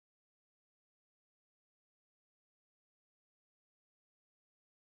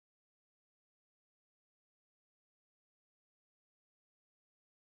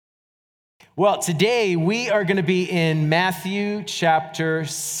Well, today we are going to be in Matthew chapter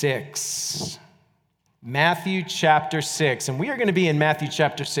 6. Matthew chapter 6. And we are going to be in Matthew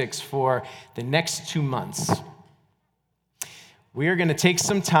chapter 6 for the next 2 months. We are going to take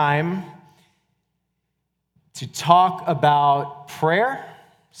some time to talk about prayer,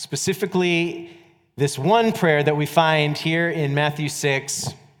 specifically this one prayer that we find here in Matthew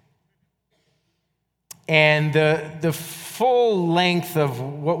 6. And the full length of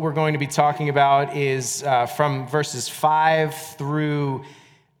what we're going to be talking about is from verses 5 through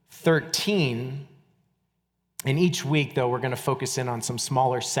 13. And each week, though, we're going to focus in on some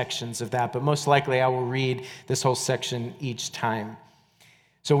smaller sections of that. But most likely, I will read this whole section each time.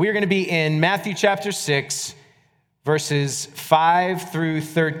 So we're going to be in Matthew chapter 6, verses 5 through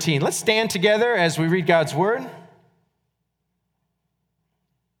 13. Let's stand together as we read God's word.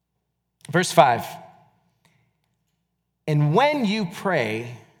 Verse 5. And when you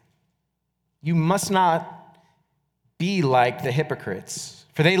pray, you must not be like the hypocrites,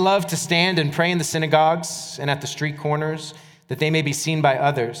 for they love to stand and pray in the synagogues and at the street corners, that they may be seen by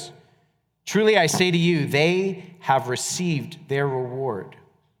others. Truly I say to you, they have received their reward.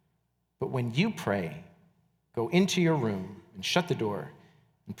 But when you pray, go into your room and shut the door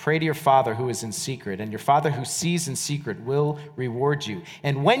and pray to your Father who is in secret, and your Father who sees in secret will reward you.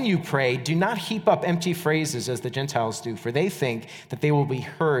 And when you pray, do not heap up empty phrases as the Gentiles do, for they think that they will be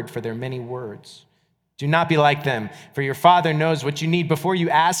heard for their many words. Do not be like them, for your Father knows what you need before you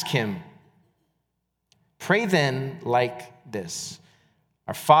ask him. Pray then like this: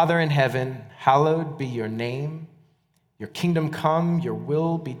 Our Father in heaven, hallowed be your name. Your kingdom come, your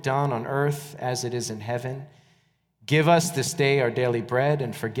will be done on earth as it is in heaven. Give us this day our daily bread,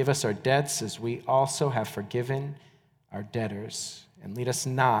 and forgive us our debts as we also have forgiven our debtors. And lead us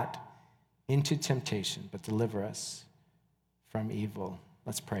not into temptation, but deliver us from evil.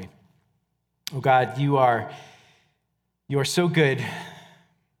 Let's pray. Oh God, you are so good.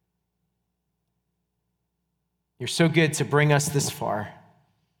 You're so good to bring us this far.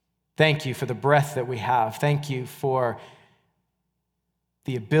 Thank you for the breath that we have. Thank you for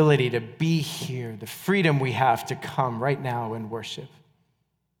the ability to be here, the freedom we have to come right now and worship.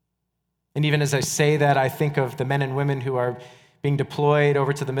 And even as I say that, I think of the men and women who are being deployed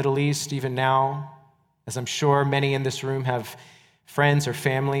over to the Middle East even now, as I'm sure many in this room have friends or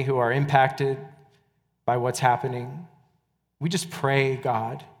family who are impacted by what's happening. We just pray,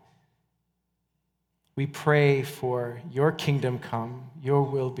 God. We pray for your kingdom come, your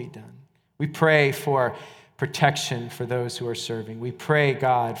will be done. We pray for protection for those who are serving. We pray,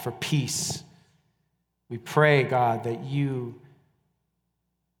 God, for peace. We pray, God, that you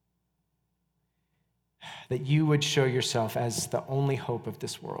would show yourself as the only hope of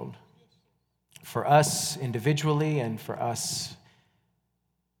this world, for us individually and for us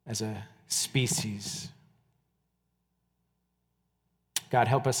as a species. God,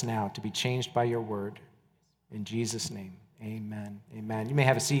 help us now to be changed by your word. In Jesus' name, amen. Amen. You may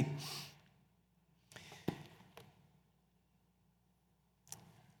have a seat.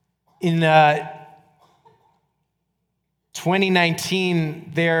 In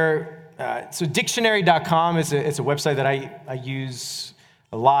 2019, so dictionary.com is a website that I use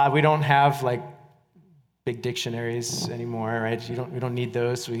a lot. We don't have like big dictionaries anymore, right? We don't need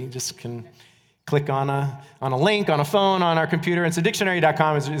those. We just can click on a link on a phone, on our computer. And so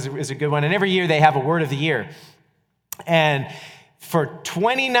dictionary.com is a good one. And every year they have a word of the year. And for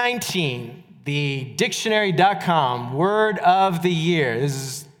 2019, the dictionary.com word of the year, this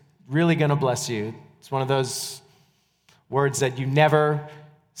is really going to bless you. It's one of those words that you never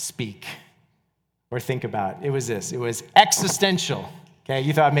speak or think about. It was this. It was existential. Okay,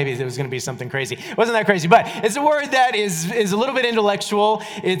 you thought maybe it was going to be something crazy. It wasn't that crazy, but it's a word that is a little bit intellectual.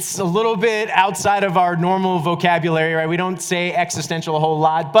 It's a little bit outside of our normal vocabulary, right? We don't say existential a whole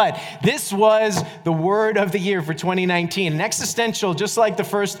lot, but this was the word of the year for 2019. And existential, just like the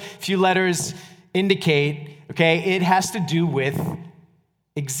first few letters indicate, okay, it has to do with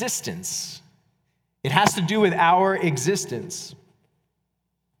existence. It has to do with our existence.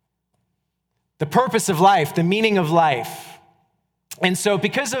 The purpose of life, the meaning of life. And so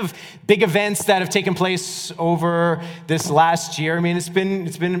because of big events that have taken place over this last year, I mean, it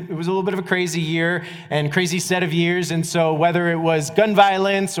was a little bit of a crazy year and crazy set of years. And so whether it was gun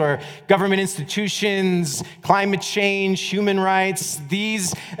violence or government institutions, climate change, human rights,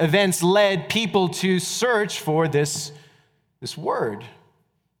 these events led people to search for this word.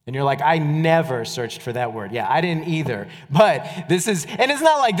 And you're like, I never searched for that word. Yeah, I didn't either. But and it's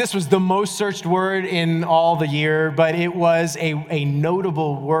not like this was the most searched word in all the year, but it was a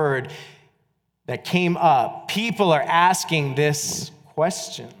notable word that came up. People are asking this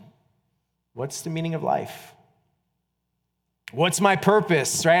question. What's the meaning of life? What's my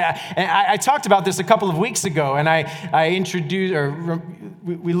purpose, right? I talked about this a couple of weeks ago, and I introduced, or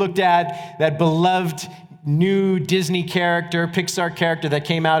we looked at that beloved new Disney character, Pixar character that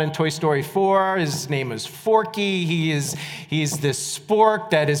came out in Toy Story 4. His name is Forky. He's this spork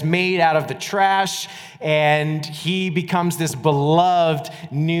that is made out of the trash, and he becomes this beloved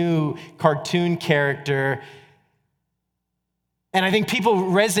new cartoon character. And I think people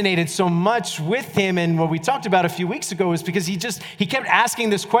resonated so much with him, and what we talked about a few weeks ago is because he kept asking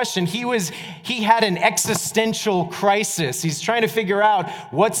this question. He had an existential crisis. He's trying to figure out,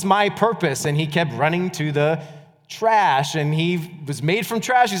 what's my purpose? And he kept running to the trash, and he was made from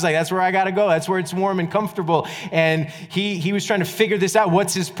trash. He's like, that's where I gotta go. That's where it's warm and comfortable. And he was trying to figure this out.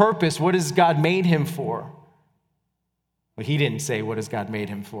 What's his purpose? What has God made him for? Well, he didn't say, what has God made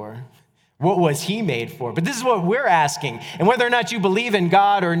him for? What was he made for? But this is what we're asking. And whether or not you believe in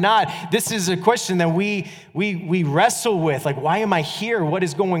God or not, this is a question that we wrestle with. Like, why am I here? What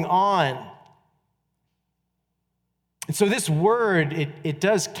is going on? And so this word, it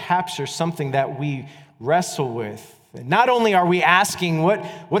does capture something that we wrestle with. Not only are we asking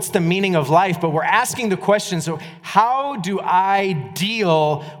what's the meaning of life, but we're asking the question, so how do I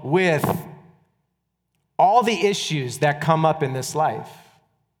deal with all the issues that come up in this life?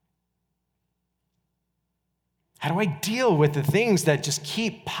 How do I deal with the things that just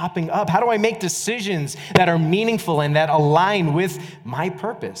keep popping up? How do I make decisions that are meaningful and that align with my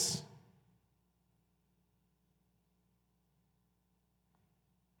purpose?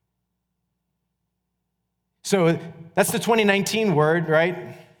 So that's the 2019 word,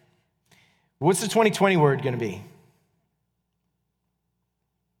 right? What's the 2020 word going to be?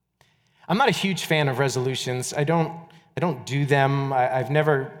 I'm not a huge fan of resolutions. I don't do them. I've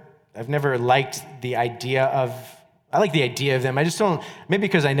never liked the idea of, I like the idea of them. I just don't, maybe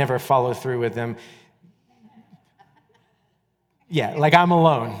because I never follow through with them. Yeah, like I'm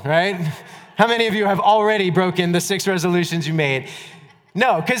alone, right? How many of you have already broken the 6 resolutions you made?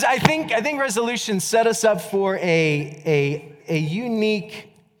 No, because I think resolutions set us up for a unique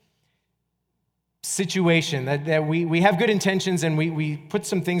situation that we have good intentions and we put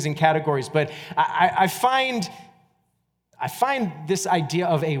some things in categories, but I find this idea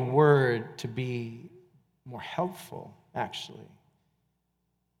of a word to be more helpful, actually.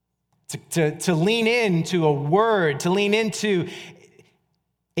 To lean into a word, to lean into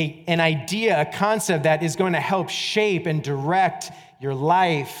an idea, a concept that is going to help shape and direct your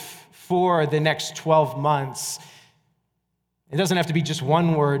life for the next 12 months. It doesn't have to be just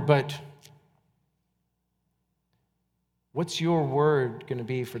one word, but what's your word going to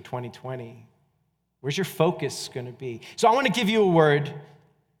be for 2020? Where's your focus going to be? So I want to give you a word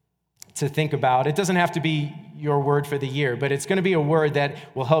to think about. It doesn't have to be your word for the year, but it's going to be a word that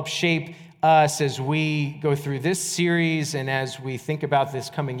will help shape us as we go through this series and as we think about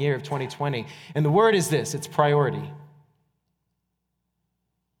this coming year of 2020. And the word is this: it's priority.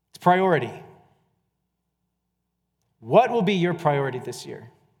 It's priority. What will be your priority this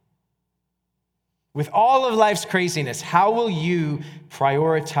year? With all of life's craziness, how will you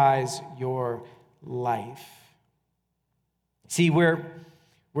prioritize your life? See, we're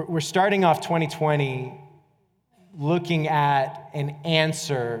starting off 2020 looking at an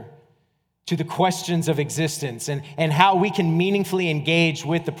answer to the questions of existence and how we can meaningfully engage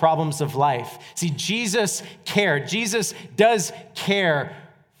with the problems of life. See, Jesus cared. Jesus does care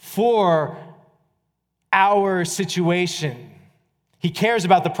for our situation. He cares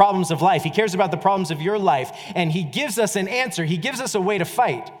about the problems of life. He cares about the problems of your life. And he gives us an answer. He gives us a way to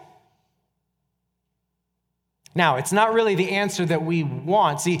fight. Now, it's not really the answer that we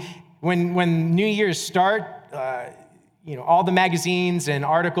want. See, when New Year's start, all the magazines and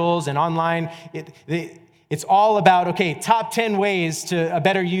articles and online, it's all about, okay, top 10 ways to a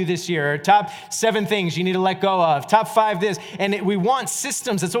better you this year, or top 7 things you need to let go of, top 5 this. And we want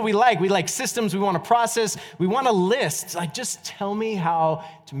systems. That's what we like. We like systems. We want to process. We want a list. Like, just tell me how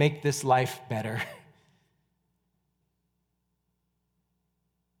to make this life better.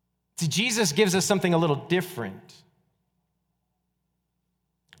 See, Jesus gives us something a little different.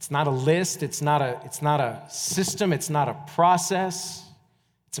 It's not a list. It's not a system. It's not a process.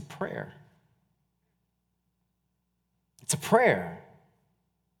 It's a prayer. It's a prayer.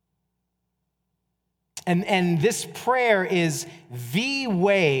 And this prayer is the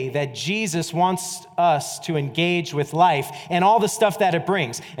way that Jesus wants us to engage with life and all the stuff that it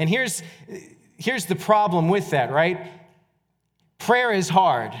brings. And here's the problem with that, right? Prayer is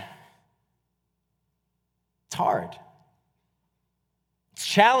hard. It's hard. It's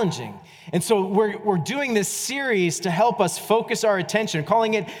challenging. And so we're doing this series to help us focus our attention,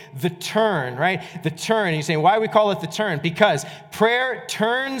 calling it The Turn, right? The Turn. And you're saying, why we call it The Turn? Because prayer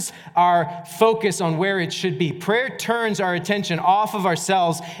turns our focus on where it should be. Prayer turns our attention off of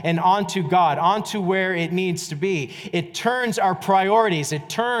ourselves and onto God, onto where it needs to be. It turns our priorities. It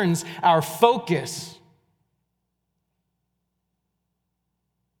turns our focus.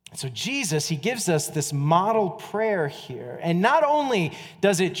 So Jesus, he gives us this model prayer here. And not only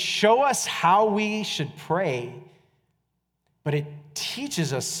does it show us how we should pray, but it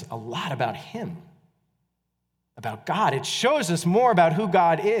teaches us a lot about him, about God. It shows us more about who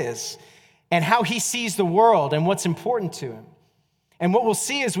God is and how he sees the world and what's important to him. And what we'll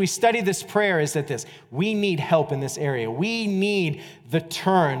see as we study this prayer is that we need help in this area. We need the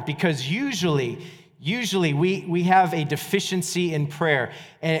turn because usually we have a deficiency in prayer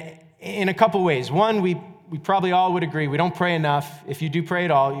in a couple ways. One, we probably all would agree we don't pray enough. If you do pray at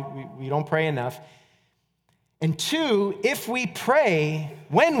all, we don't pray enough. And two, if we pray,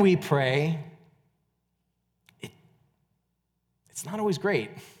 when we pray, it's not always great.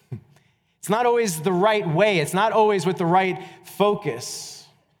 It's not always the right way. It's not always with the right focus.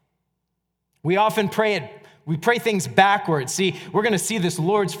 We often we pray things backwards. See, we're going to see this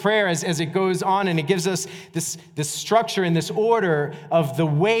Lord's Prayer as it goes on, and it gives us this structure and this order of the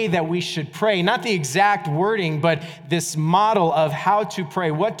way that we should pray. Not the exact wording, but this model of how to pray,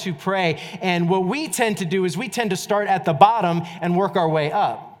 what to pray. And what we tend to do is we tend to start at the bottom and work our way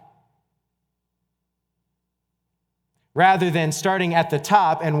up, rather than starting at the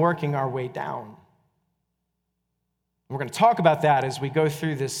top and working our way down. We're going to talk about that as we go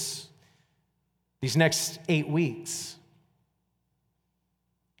through these next 8 weeks.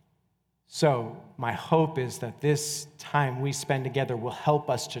 So my hope is that this time we spend together will help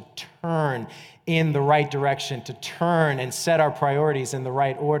us to turn in the right direction, to turn and set our priorities in the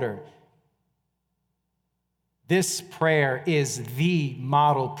right order. This prayer is the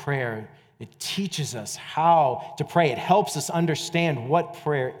model prayer. It teaches us how to pray. It helps us understand what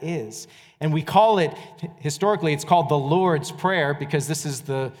prayer is. And we call it, historically, it's called the Lord's Prayer because this is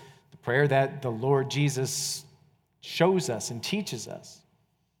the prayer that the Lord Jesus shows us and teaches us.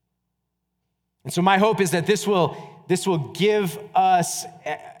 And so my hope is that this will give us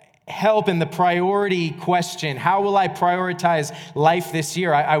help in the priority question. How will I prioritize life this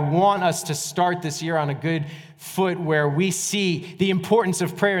year? I want us to start this year on a good foot where we see the importance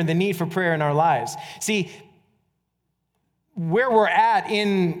of prayer and the need for prayer in our lives. See, where we're at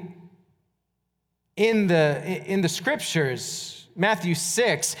in the scriptures, Matthew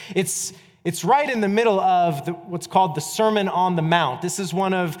 6, it's right in the middle of what's called the Sermon on the Mount. This is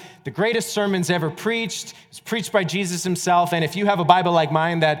one of the greatest sermons ever preached. It's preached by Jesus himself. And if you have a Bible like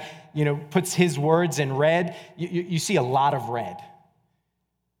mine that puts his words in red, you see a lot of red.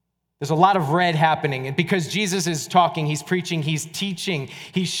 There's a lot of red happening. And because Jesus is talking, he's preaching, he's teaching,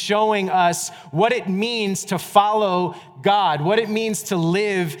 he's showing us what it means to follow God, what it means to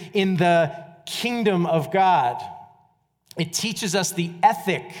live in the kingdom of God. It teaches us the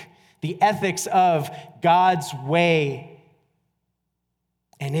ethics of God's way.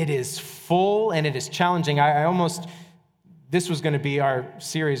 And it is full and it is challenging. This was going to be our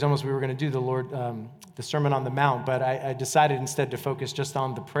series. We were going to do the Sermon on the Mount, but I decided instead to focus just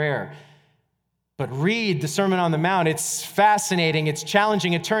on the prayer. But read the Sermon on the Mount. It's fascinating. It's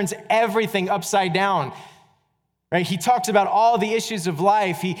challenging. It turns everything upside down. Right? He talks about all the issues of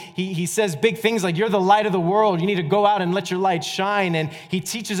life. He says big things like, you're the light of the world. You need to go out and let your light shine. And he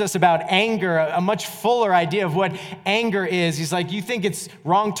teaches us about anger, a much fuller idea of what anger is. He's like, you think it's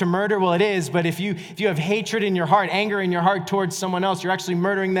wrong to murder? Well, it is. But if you have hatred in your heart, anger in your heart towards someone else, you're actually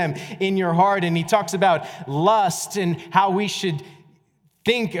murdering them in your heart. And he talks about lust and how we should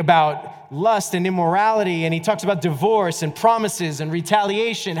think about lust and immorality. And he talks about divorce and promises and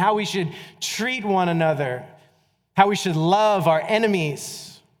retaliation, how we should treat one another, how we should love our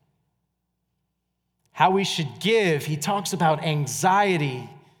enemies, how we should give. He talks about anxiety,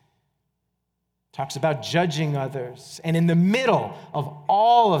 talks about judging others. And in the middle of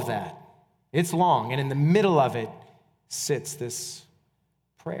all of that, it's long, and in the middle of it sits this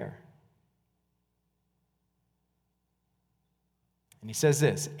prayer. And he says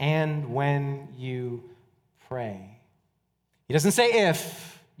this, and when you pray. He doesn't say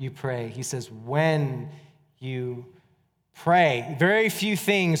if you pray. He says when you pray. Very few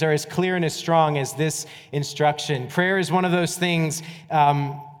things are as clear and as strong as this instruction. Prayer is one of those things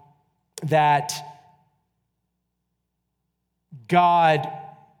that God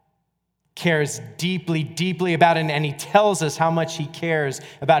cares deeply, deeply about it, and he tells us how much he cares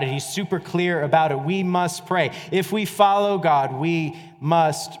about it. He's super clear about it. We must pray. If we follow God, we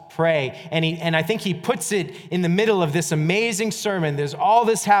must pray. And I think he puts it in the middle of this amazing sermon. There's all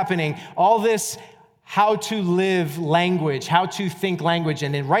this happening, all this how to live language, how to think language,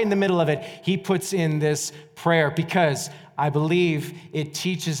 and then right in the middle of it, he puts in this prayer, because I believe it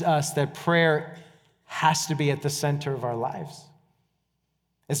teaches us that prayer has to be at the center of our lives.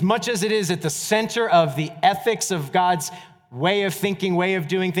 As much as it is at the center of the ethics of God's way of thinking, way of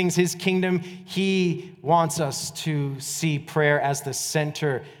doing things, his kingdom, he wants us to see prayer as the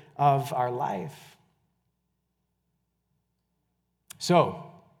center of our life. So,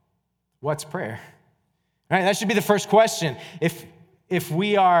 what's prayer? All right, that should be the first question. If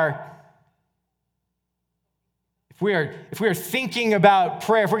we are thinking about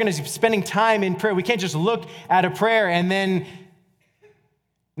prayer, if we're going to be spending time in prayer, we can't just look at a prayer and then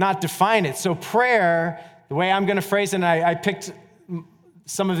not define it. So prayer, the way I'm going to phrase it, and I picked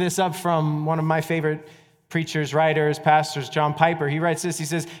some of this up from one of my favorite preachers, writers, pastors, John Piper. He writes this, he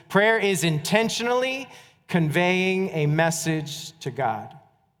says, prayer is intentionally conveying a message to God.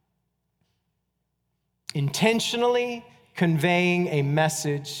 Intentionally conveying a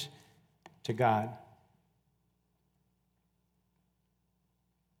message to God.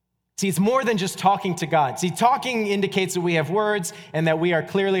 See, it's more than just talking to God. See, talking indicates that we have words and that we are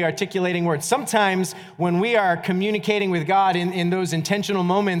clearly articulating words. Sometimes when we are communicating with God in those intentional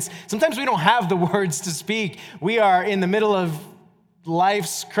moments, sometimes we don't have the words to speak. We are in the middle of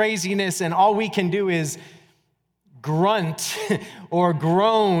life's craziness, and all we can do is grunt or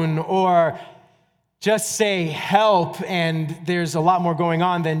groan or just say help, and there's a lot more going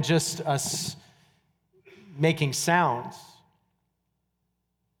on than just us making sounds.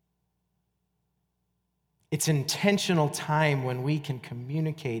 It's intentional time when we can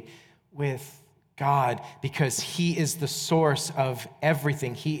communicate with God, because he is the source of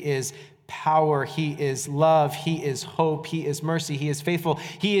everything. He is power, he is love, he is hope, he is mercy, he is faithful,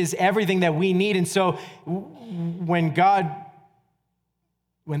 he is everything that we need. And so when God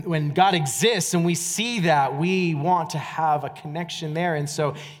exists and we see that, we want to have a connection there. And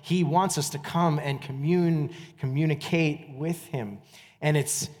so he wants us to come and communicate with him. And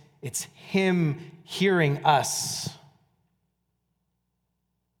it's him hearing us.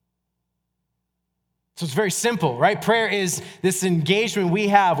 So it's very simple, right? Prayer is this engagement we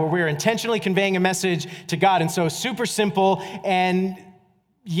have where we're intentionally conveying a message to God. And so super simple, and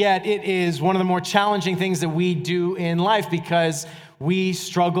yet it is one of the more challenging things that we do in life because we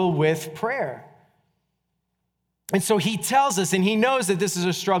struggle with prayer. And so he tells us, and he knows that this is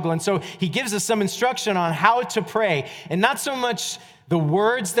a struggle. And so he gives us some instruction on how to pray, and not so much the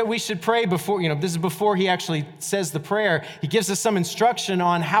words that we should pray before, this is before he actually says the prayer. He gives us some instruction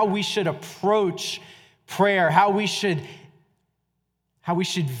on how we should approach prayer, how we should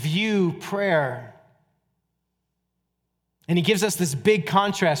view prayer. And he gives us this big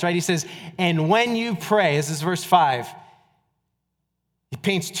contrast, right? He says, and when you pray, this is verse 5, he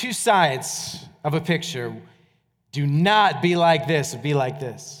paints two sides of a picture. Do not be like this or be like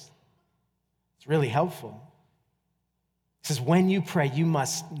this. It's really helpful. He says, when you pray, you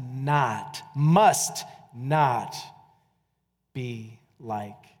must not be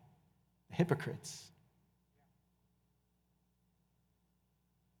like hypocrites.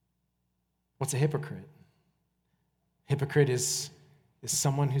 What's a hypocrite? Hypocrite is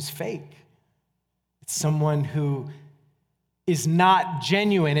someone who's fake. It's someone who is not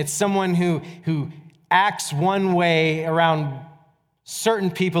genuine. It's someone who acts one way around certain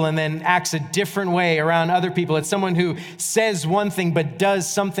people and then acts a different way around other people. It's someone who says one thing but does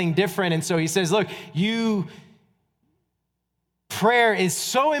something different. And so he says, look, prayer is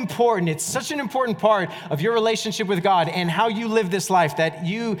so important. It's such an important part of your relationship with God and how you live this life that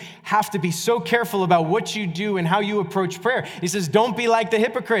you have to be so careful about what you do and how you approach prayer. He says, don't be like the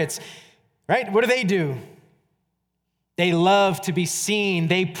hypocrites, right? What do? They love to be seen.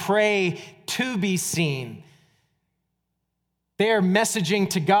 They pray to be seen. Their messaging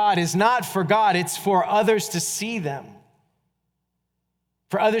to God is not for God, it's for others to see them,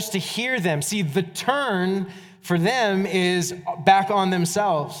 for others to hear them. See, the turn for them is back on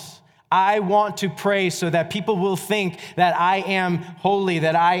themselves. I want to pray so that people will think that I am holy,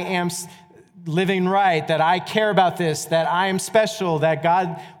 that I am living right, that I care about this, that I am special, that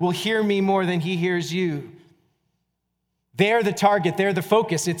God will hear me more than he hears you. They're the target, they're the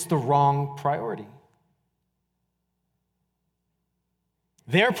focus. It's the wrong priority.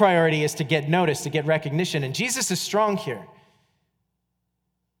 Their priority is to get noticed, to get recognition. And Jesus is strong here.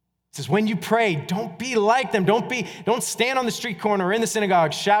 It says, when you pray, don't be like them. Don't stand on the street corner or in the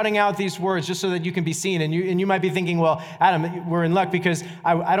synagogue shouting out these words just so that you can be seen. And you might be thinking, well, Adam, we're in luck because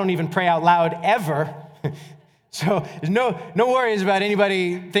I don't even pray out loud ever. So there's no worries about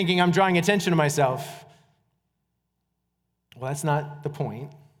anybody thinking I'm drawing attention to myself. Well, that's not the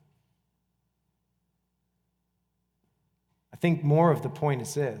point. I think more of the point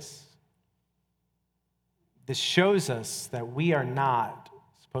is this. This shows us that we are not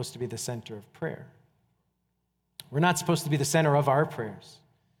supposed to be the center of prayer. We're not supposed to be the center of our prayers.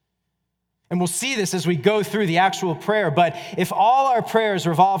 And we'll see this as we go through the actual prayer, but if all our prayers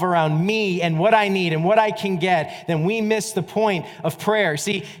revolve around me and what I need and what I can get, then we miss the point of prayer.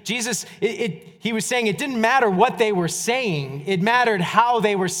 See, Jesus, he was saying it didn't matter what they were saying. It mattered how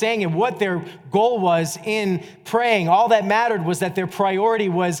they were saying it, what their goal was in praying. All that mattered was that their priority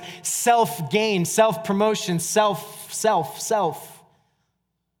was self-gain, self-promotion, self.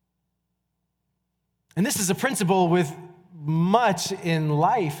 And this is a principle with much in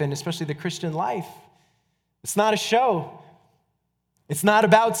life, and especially the Christian life. It's not a show. It's not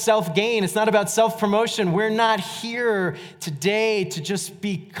about self-gain. It's not about self-promotion. We're not here today to just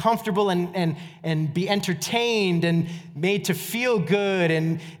be comfortable and be entertained and made to feel good.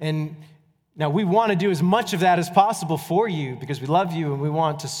 And now we want to do as much of that as possible for you because we love you and we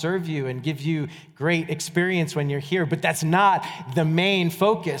want to serve you and give you great experience when you're here. But that's not the main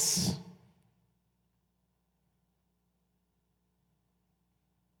focus.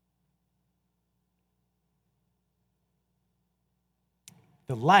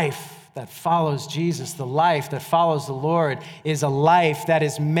 The life that follows Jesus, the life that follows the Lord, is a life that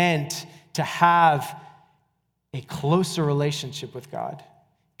is meant to have a closer relationship with God.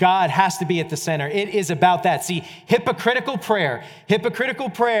 God has to be at the center. It is about that. See, hypocritical prayer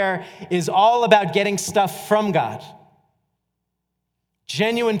is all about getting stuff from God.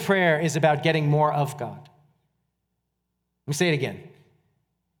 Genuine prayer is about getting more of God. Let me say it again.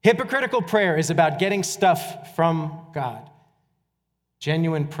 Hypocritical prayer is about getting stuff from God.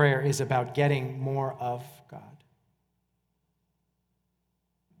 Genuine prayer is about getting more of God.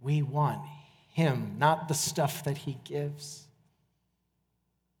 We want Him, not the stuff that He gives.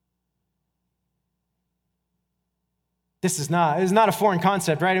 This is not a foreign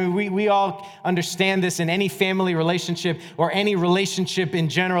concept, right? I mean, we all understand this in any family relationship or any relationship in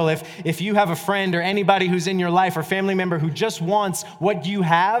general. If you have a friend or anybody who's in your life or family member who just wants what you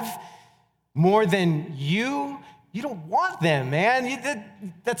have more than you don't want them, man.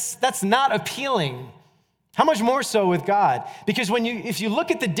 That's not appealing. How much more so with God? Because if you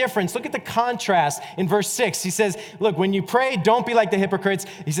look at the difference, look at the contrast in verse 6. He says, look, when you pray, don't be like the hypocrites.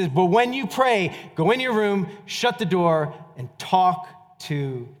 He says, but when you pray, go in your room, shut the door, and talk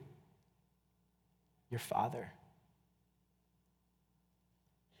to your Father.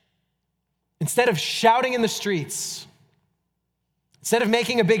 Instead of shouting in the streets, instead of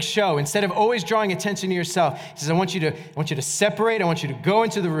making a big show, instead of always drawing attention to yourself, he says, I want you to separate. I want you to go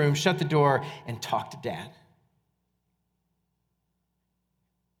into the room, shut the door, and talk to Dad.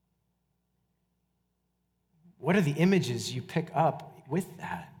 What are the images you pick up with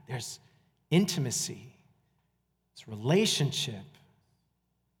that? There's intimacy. It's relationship.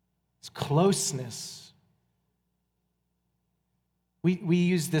 It's closeness. We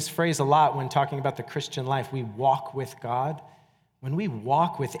use this phrase a lot when talking about the Christian life. We walk with God. When we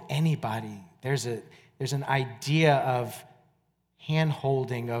walk with anybody, there's an idea of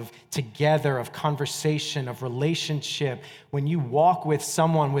hand-holding, of together, of conversation, of relationship. When you walk with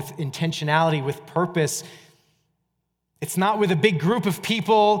someone with intentionality, with purpose, it's not with a big group of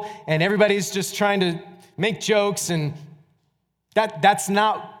people and everybody's just trying to make jokes, and that's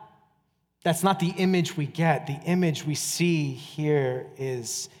not the image we get. The image we see here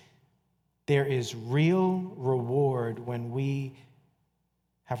is there is real reward when we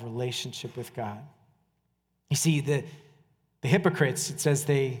have relationship with God. You see, the hypocrites, it says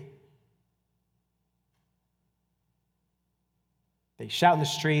they shout in the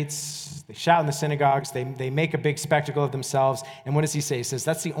streets, they shout in the synagogues, they make a big spectacle of themselves. And what does he say? He says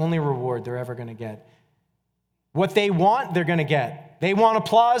that's the only reward they're ever going to get. What they want, they're going to get. They want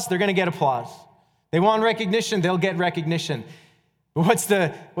applause, they're going to get applause. They want recognition, they'll get recognition. But what's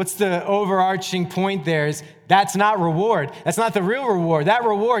the overarching point there is that's not reward. That's not the real reward. That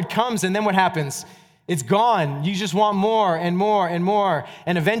reward comes, and then what happens? It's gone. You just want more and more and more.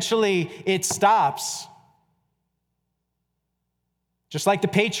 And eventually it stops. Just like the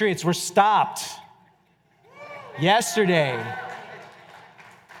Patriots were stopped yesterday.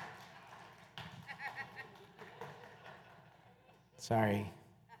 Sorry.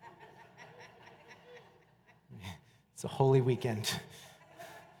 It's a holy weekend.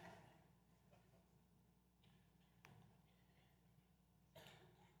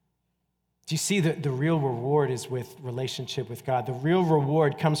 Do you see that the real reward is with relationship with God? The real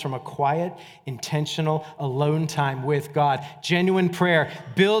reward comes from a quiet, intentional, alone time with God. Genuine prayer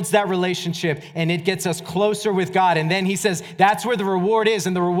builds that relationship and it gets us closer with God. And then he says, that's where the reward is.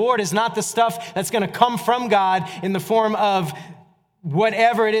 And the reward is not the stuff that's going to come from God in the form of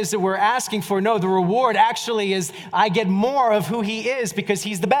whatever it is that we're asking for. No, the reward actually is I get more of who he is because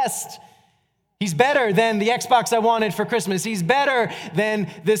he's the best. He's better than the Xbox I wanted for Christmas. He's better than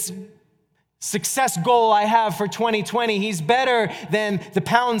this success goal I have for 2020. He's better than the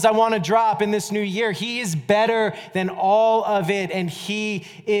pounds I want to drop in this new year. He is better than all of it. And he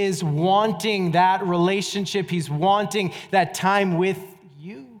is wanting that relationship. He's wanting that time with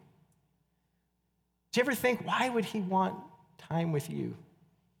you. Do you ever think, why would he want time with you?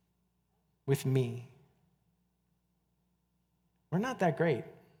 With me? We're not that great.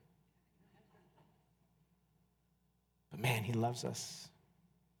 But man, he loves us.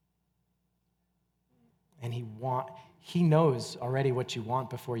 And he knows already what you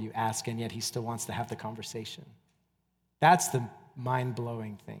want before you ask, and yet he still wants to have the conversation. That's the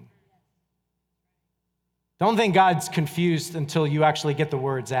mind-blowing thing. Don't think God's confused until you actually get the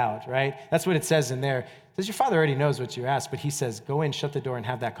words out, right? That's what it says in there. It says your Father already knows what you asked, but he says, go in, shut the door, and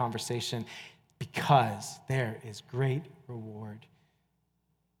have that conversation because there is great reward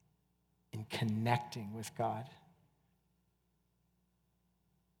in connecting with God.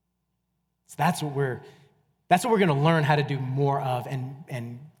 So that's what we're going to learn how to do more of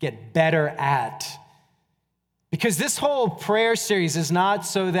and get better at. Because this whole prayer series is not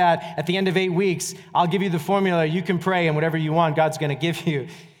so that at the end of 8 weeks, I'll give you the formula, you can pray, and whatever you want, God's going to give you.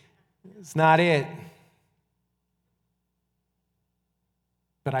 It's not it.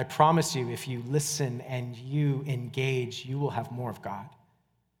 But I promise you, if you listen and you engage, you will have more of God.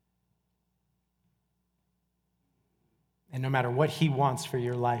 And no matter what he wants for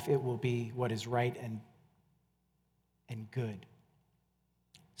your life, it will be what is right and good.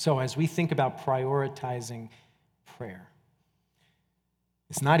 So as we think about prioritizing prayer,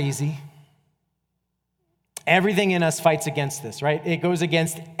 it's not easy. Everything in us fights against this, right? It goes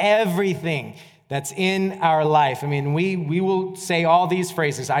against everything that's in our life. I mean, we will say all these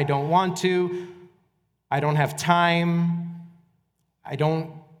phrases. I don't want to. I don't have time. I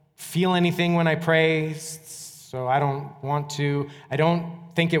don't feel anything when I pray, so I don't want to. I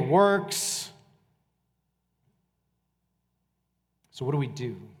don't think it works. So what do we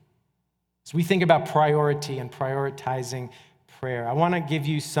do? As we think about priority and prioritizing prayer, I want to give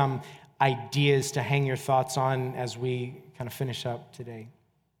you some ideas to hang your thoughts on as we kind of finish up today.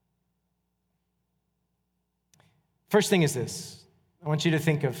 First thing is this. I want you to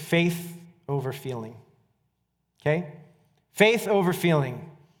think of faith over feeling. Okay? Faith over feeling.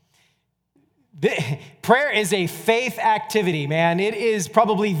 Prayer is a faith activity, man. It is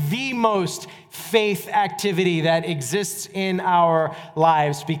probably the most faith activity that exists in our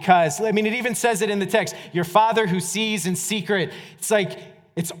lives because, it even says it in the text, your Father who sees in secret. It's like,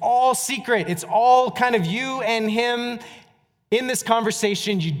 it's all secret. It's all kind of you and him in this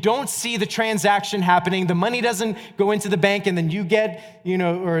conversation. You don't see the transaction happening. The money doesn't go into the bank and then you get,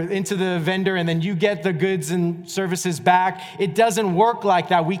 or into the vendor and then you get the goods and services back. It doesn't work like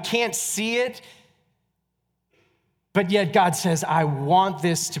that. We can't see it. But yet God says, I want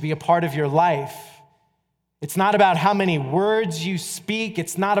this to be a part of your life. It's not about how many words you speak.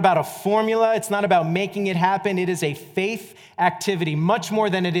 It's not about a formula. It's not about making it happen. It is a faith activity, much more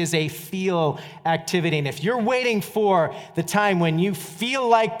than it is a feel activity. And if you're waiting for the time when you feel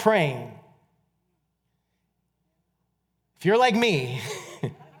like praying, if you're like me,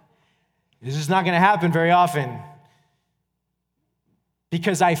 this is not going to happen very often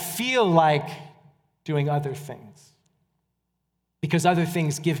because I feel like doing other things. Because other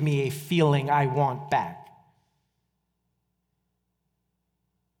things give me a feeling I want back.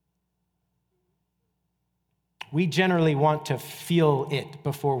 We generally want to feel it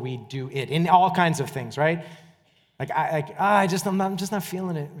before we do it in all kinds of things, right? I'm just not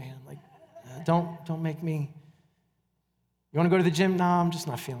feeling it, man. Don't make me. You want to go to the gym? No, I'm just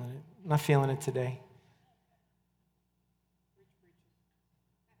not feeling it. I'm not feeling it today.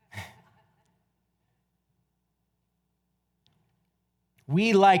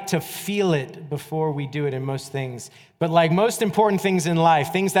 We like to feel it before we do it in most things. But like most important things in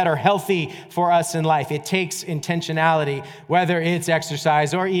life, things that are healthy for us in life, it takes intentionality, whether it's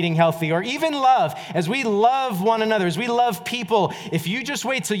exercise or eating healthy or even love. As we love one another, as we love people, if you just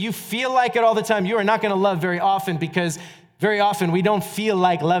wait till you feel like it all the time, you are not going to love very often because very often we don't feel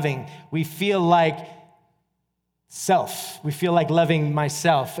like loving. We feel like self. We feel like loving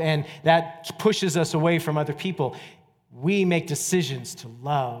myself, and that pushes us away from other people. We make decisions to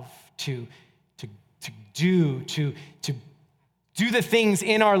love, to do the things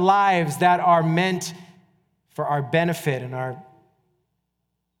in our lives that are meant for our benefit and our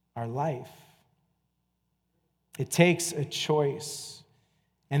life. It takes a choice,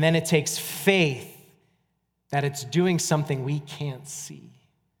 and then it takes faith that it's doing something we can't see.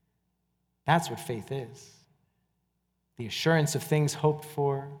 That's what faith is. The assurance of things hoped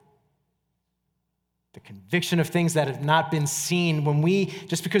for, the conviction of things that have not been seen.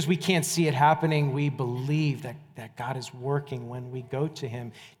 Just because we can't see it happening, we believe that God is working when we go to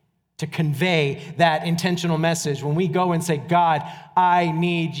him to convey that intentional message. When we go and say, God, I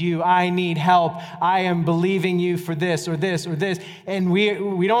need you, I need help, I am believing you for this or this or this. And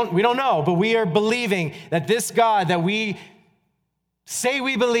we don't know, but we are believing that this God that we say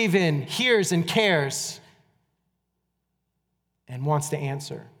we believe in hears and cares and wants to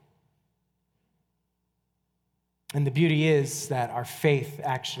answer. And the beauty is that our faith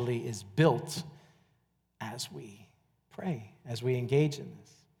actually is built as we pray, as we engage in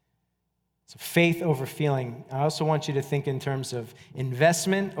this. So faith over feeling. I also want you to think in terms of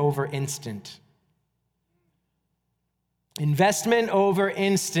investment over instant. Investment over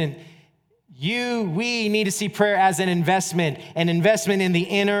instant. We need to see prayer as an investment in the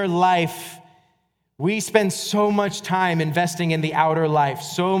inner life. We spend so much time investing in the outer life,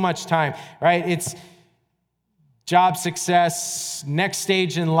 so much time, right? It's job success, next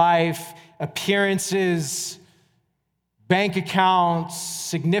stage in life, appearances, bank accounts,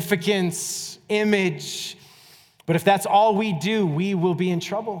 significance, image. But if that's all we do, we will be in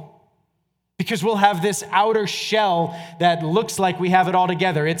trouble. Because we'll have this outer shell that looks like we have it all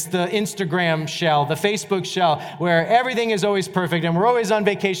together. It's the Instagram shell, the Facebook shell, where everything is always perfect and we're always on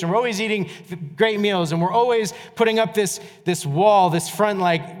vacation. We're always eating great meals and we're always putting up this wall, this front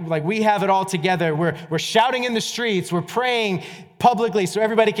like we have it all together. We're shouting in the streets. We're praying publicly so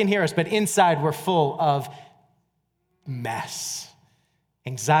everybody can hear us. But inside we're full of mess,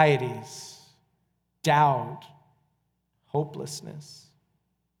 anxieties, doubt, hopelessness.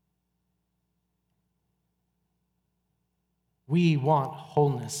 We want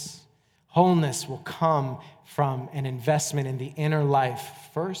wholeness. Wholeness will come from an investment in the inner life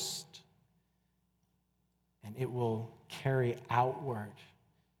first, and it will carry outward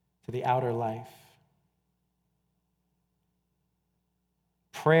to the outer life.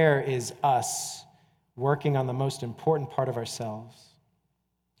 Prayer is us working on the most important part of ourselves,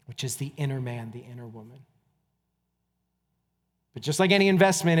 which is the inner man, the inner woman. But just like any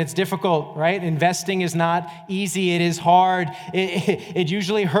investment, it's difficult, right? Investing is not easy. It is hard. It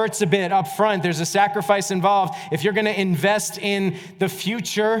usually hurts a bit up front. There's a sacrifice involved. If you're going to invest in the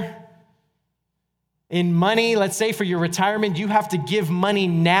future, in money, let's say for your retirement, you have to give money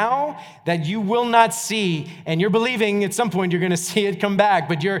now that you will not see, and you're believing at some point you're going to see it come back,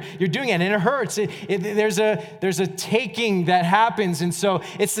 but you're doing it, and it hurts. There's a taking that happens, and so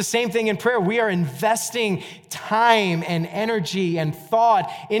it's the same thing in prayer. We are investing time and energy and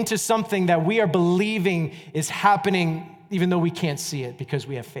thought into something that we are believing is happening, even though we can't see it because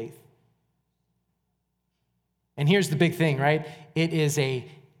we have faith. And here's the big thing, right? It is a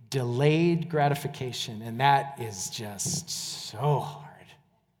delayed gratification, and that is just so hard.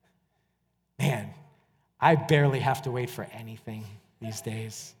 Man, I barely have to wait for anything these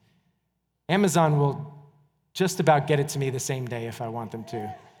days. Amazon will just about get it to me the same day if I want them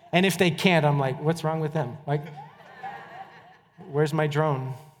to. And if they can't, I'm like, what's wrong with them? Like, where's my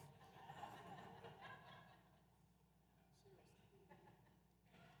drone?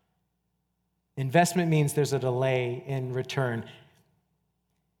 Investment means there's a delay in return.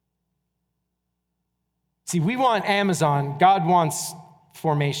 See, we want Amazon. God wants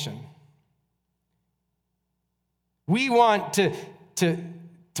formation. We want to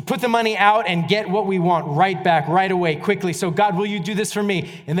put the money out and get what we want right back, right away, quickly. So, God, will you do this for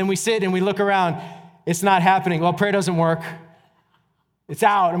me? And then we sit and we look around. It's not happening. Well, prayer doesn't work. It's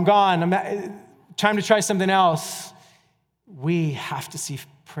out. I'm gone. Time to try something else. We have to see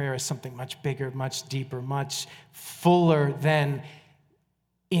prayer as something much bigger, much deeper, much fuller than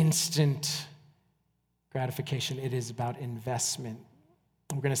instant gratification. It is about investment.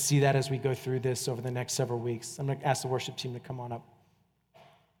 We're going to see that as we go through this over the next several weeks. I'm going to ask the worship team to come on up.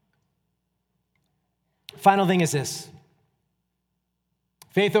 Final thing is this: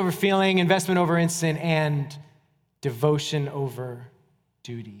 faith over feeling, investment over instant, and devotion over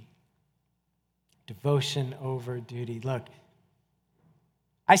duty. Devotion over duty. Look,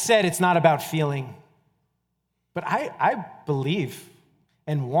 I said it's not about feeling, but I believe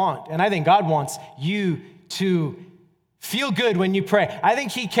and want, and I think God wants you to Feel good when you pray. I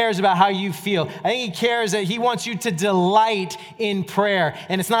think he cares about how you feel. I think he cares that he wants you to delight in prayer.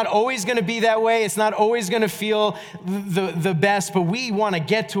 And it's not always going to be that way. It's not always going to feel the best, but we want to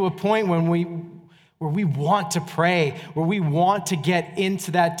get to a point where we want to pray, where we want to get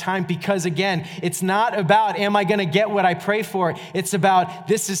into that time. Because again, it's not about, am I going to get what I pray for? It's about,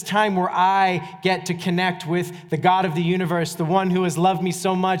 this is time where I get to connect with the God of the universe, the one who has loved me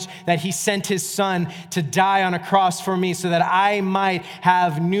so much that he sent his son to die on a cross for me so that I might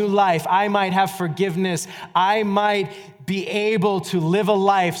have new life. I might have forgiveness. I might be able to live a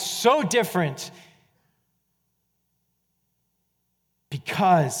life so different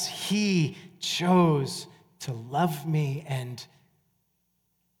because he chose to love me and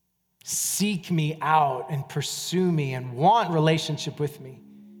seek me out and pursue me and want relationship with me.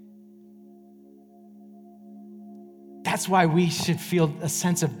 That's why we should feel a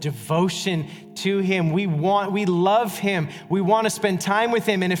sense of devotion to him. We love him. We want to spend time with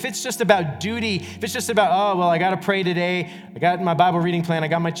him. And if it's just about duty, if it's just about, oh, well, I got to pray today. I got my Bible reading plan. I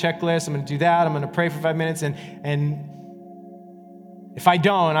got my checklist. I'm going to do that. I'm going to pray for 5 minutes. And if I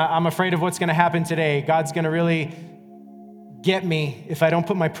don't, I'm afraid of what's going to happen today. God's going to really get me if I don't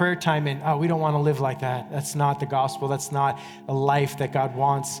put my prayer time in. Oh, we don't want to live like that. That's not the gospel. That's not a life that God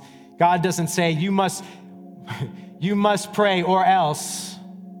wants. God doesn't say, you must pray or else.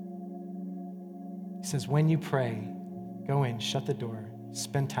 He says, when you pray, go in, shut the door,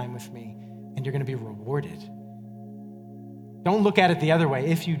 spend time with me, and you're going to be rewarded. Don't look at it the other way.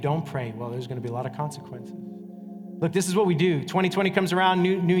 If you don't pray, well, there's going to be a lot of consequences. Look, this is what we do. 2020 comes around,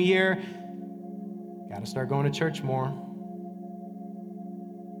 new year. Got to start going to church more.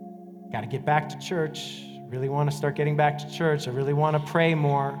 Got to get back to church. Really want to start getting back to church. I really want to pray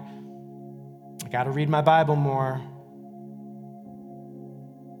more. I got to read my Bible more.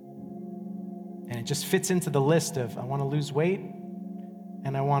 And it just fits into the list of, I want to lose weight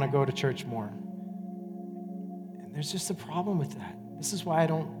and I want to go to church more. And there's just a problem with that. This is why I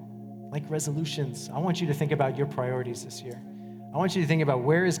don't like resolutions. I want you to think about your priorities this year. I want you to think about,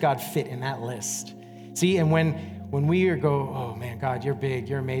 where is God fit in that list? See, and when we go, oh man, God, you're big,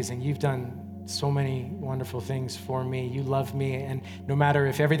 you're amazing, you've done so many wonderful things for me, you love me, and no matter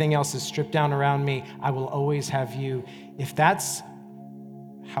if everything else is stripped down around me, I will always have you. If that's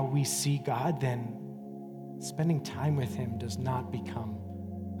how we see God, then spending time with him does not become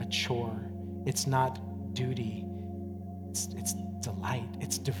a chore. It's not duty. It's delight.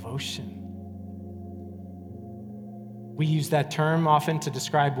 It's devotion. We use that term often to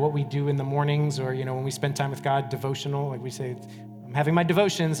describe what we do in the mornings, or when we spend time with God, devotional. Like we say, I'm having my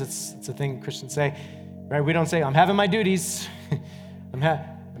devotions. It's a thing Christians say, right? We don't say, I'm having my duties. I'm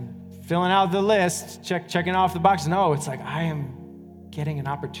filling out the list, checking off the boxes. No, it's like, I am getting an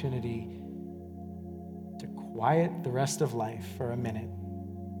opportunity to quiet the rest of life for a minute,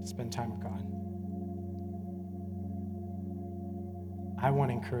 spend time with God. I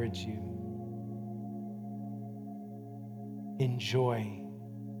want to encourage you. Enjoy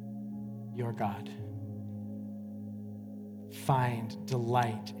your God. Find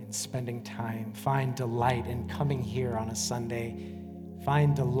delight in spending time. Find delight in coming here on a Sunday.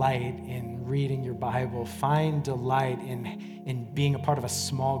 Find delight in reading your Bible. Find delight in being a part of a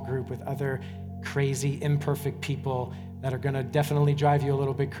small group with other crazy, imperfect people that are going to definitely drive you a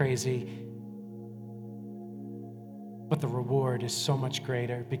little bit crazy. But the reward is so much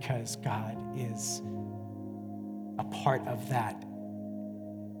greater because God is a part of that.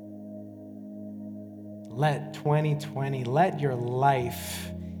 Let 2020, let your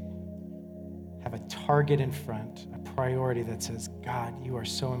life have a target in front, a priority that says, God, you are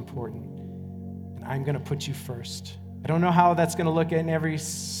so important, and I'm going to put you first. I don't know how that's going to look in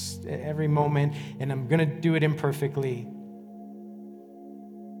every moment, and I'm going to do it imperfectly.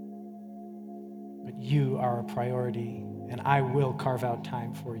 But you are a priority, and I will carve out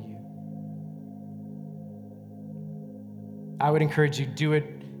time for you. I would encourage you, do it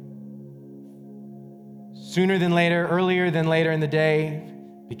sooner than later, earlier than later in the day,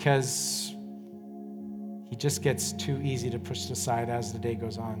 because he just gets too easy to push aside as the day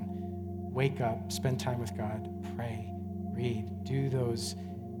goes on. Wake up, spend time with God, pray, read, do those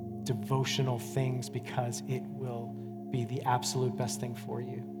devotional things because it will be the absolute best thing for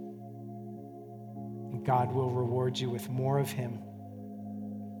you. And God will reward you with more of him.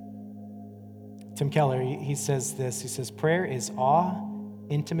 Tim Keller, he says this, he says, prayer is awe,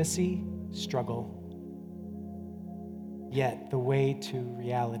 intimacy, struggle. Yet the way to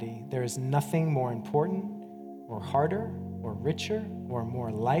reality. There is nothing more important or harder or richer or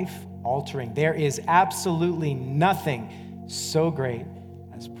more life-altering. There is absolutely nothing so great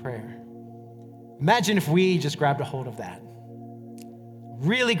as prayer. Imagine if we just grabbed a hold of that.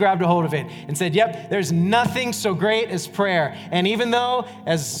 Really grabbed a hold of it and said, yep, there's nothing so great as prayer. And even though,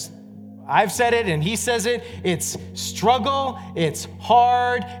 as I've said it and he says it, it's struggle, it's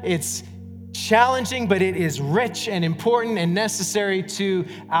hard, it's challenging, but it is rich and important and necessary to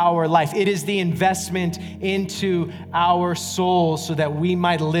our life. It is the investment into our souls so that we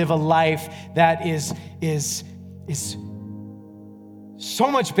might live a life that is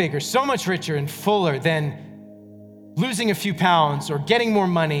so much bigger, so much richer and fuller than losing a few pounds or getting more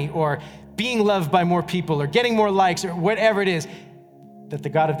money or being loved by more people or getting more likes or whatever it is, that the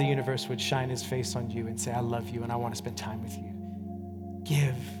God of the universe would shine his face on you and say, I love you and I want to spend time with you.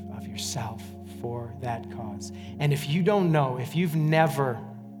 Give of yourself for that cause. And if you don't know, if you've never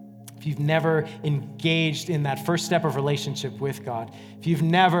engaged in that first step of relationship with God, if you've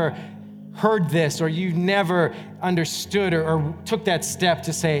never heard this or you've never understood or took that step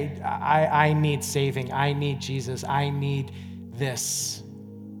to say, I need saving, I need Jesus, I need this.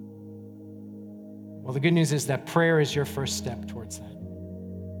 Well, the good news is that prayer is your first step towards that.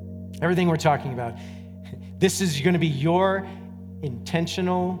 Everything we're talking about, this is going to be your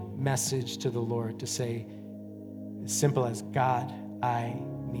intentional message to the Lord to say, as simple as, God, I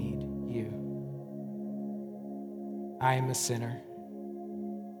need you. I am a sinner.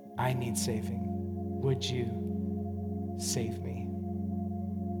 I need saving. Would you save me?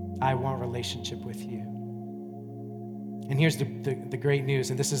 I want relationship with you. And here's the great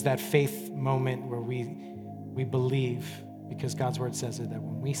news, and this is that faith moment where we believe, because God's word says it, that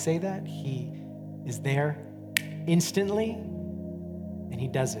when we say that, he is there instantly, and he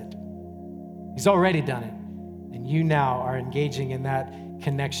does it. He's already done it. And you now are engaging in that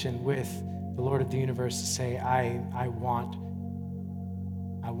connection with the Lord of the universe to say, I want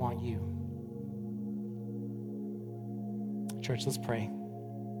you. Church, let's pray.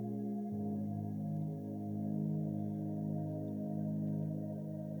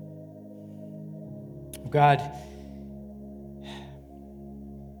 God,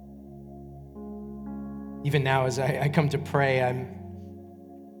 even now as I come to pray, I'm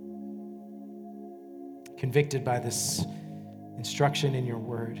convicted by this instruction in your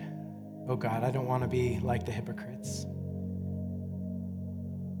word. Oh God, I don't want to be like the hypocrites.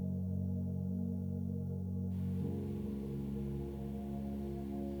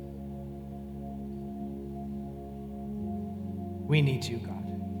 We need you, God.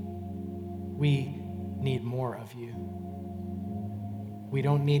 We need more of you. We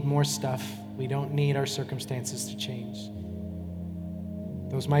don't need more stuff. We don't need our circumstances to change.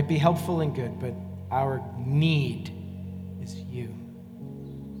 Those might be helpful and good, but our need is you.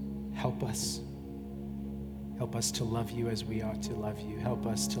 Help us. Help us to love you as we ought to love you. Help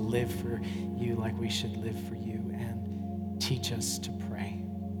us to live for you like we should live for you, and teach us to pray.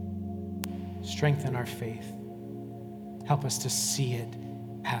 Strengthen our faith. Help us to see it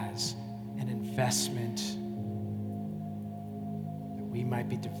as an investment that we might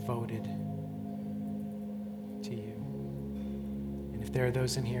be devoted to you. And if there are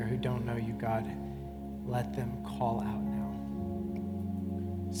those in here who don't know you, God, let them call out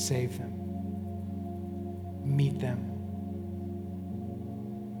now. Save them. Meet them.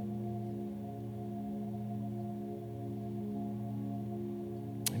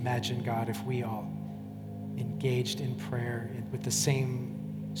 Imagine, God, if we all engaged in prayer with the same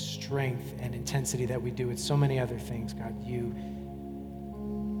strength and intensity that we do with so many other things, God,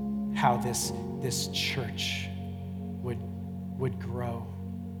 how this church would grow,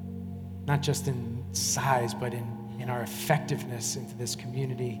 not just in size, but in our effectiveness into this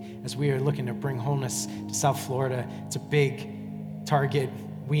community. As we are looking to bring wholeness to South Florida, it's a big target.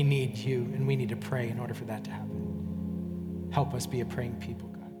 We need you, and we need to pray in order for that to happen. Help us be a praying people.